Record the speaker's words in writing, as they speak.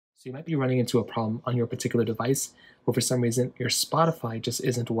So you might be running into a problem on your particular device where for some reason your Spotify just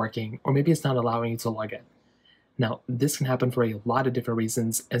isn't working, or maybe it's not allowing you to log in. Now, this can happen for a lot of different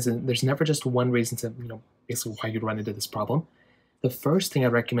reasons, as in there's never just one reason to, basically why you'd run into this problem. The first thing I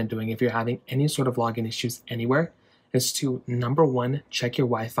recommend doing if you're having any sort of login issues anywhere is to, number one, check your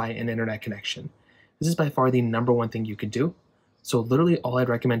Wi-Fi and internet connection. This is by far the number one thing you could do. So literally all I'd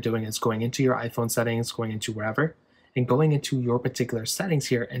recommend doing is going into your iPhone settings, going into wherever, and going into your particular settings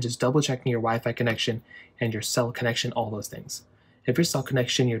here and just double checking your Wi-Fi connection and your cell connection, all those things. If your cell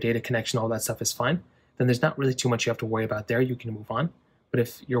connection, your data connection, all that stuff is fine, then there's not really too much you have to worry about there. You can move on. But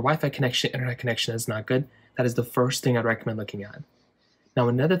if your Wi-Fi connection, internet connection is not good, that is the first thing I'd recommend looking at. Now,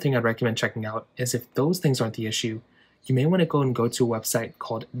 another thing I'd recommend checking out is if those things aren't the issue, you may want to go to a website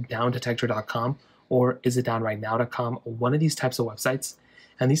called downdetector.com or isitdownrightnow.com, or one of these types of websites.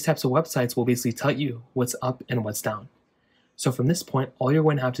 And these types of websites will basically tell you what's up and what's down. So from this point, all you're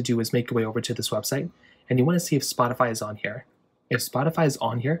going to have to do is make your way over to this website, and you want to see if Spotify is on here. If Spotify is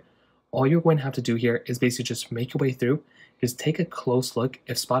on here, all you're going to have to do here is basically just make your way through, just take a close look.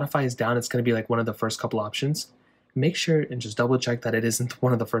 If Spotify is down, it's going to be like one of the first couple options. Make sure and just double check that it isn't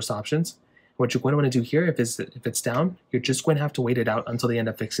one of the first options. What you're going to want to do here, if it's down, you're just going to have to wait it out until they end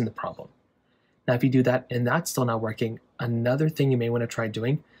up fixing the problem. Now, if you do that and that's still not working, another thing you may want to try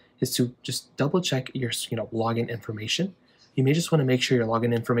doing is to just double check your login information. You may just want to make sure your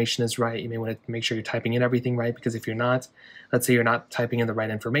login information is right. You may want to make sure you're typing in everything right, because if you're not, let's say you're not typing in the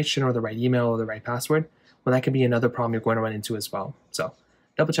right information or the right email or the right password, well, that can be another problem you're going to run into as well. So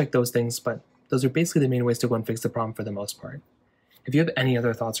double check those things, but those are basically the main ways to go and fix the problem for the most part. If you have any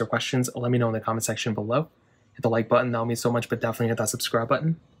other thoughts or questions, let me know in the comment section below. Hit the like button, that would mean so much, but definitely hit that subscribe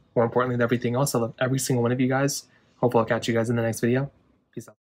button. More importantly than everything else, I love every single one of you guys. Hopefully I'll catch you guys in the next video.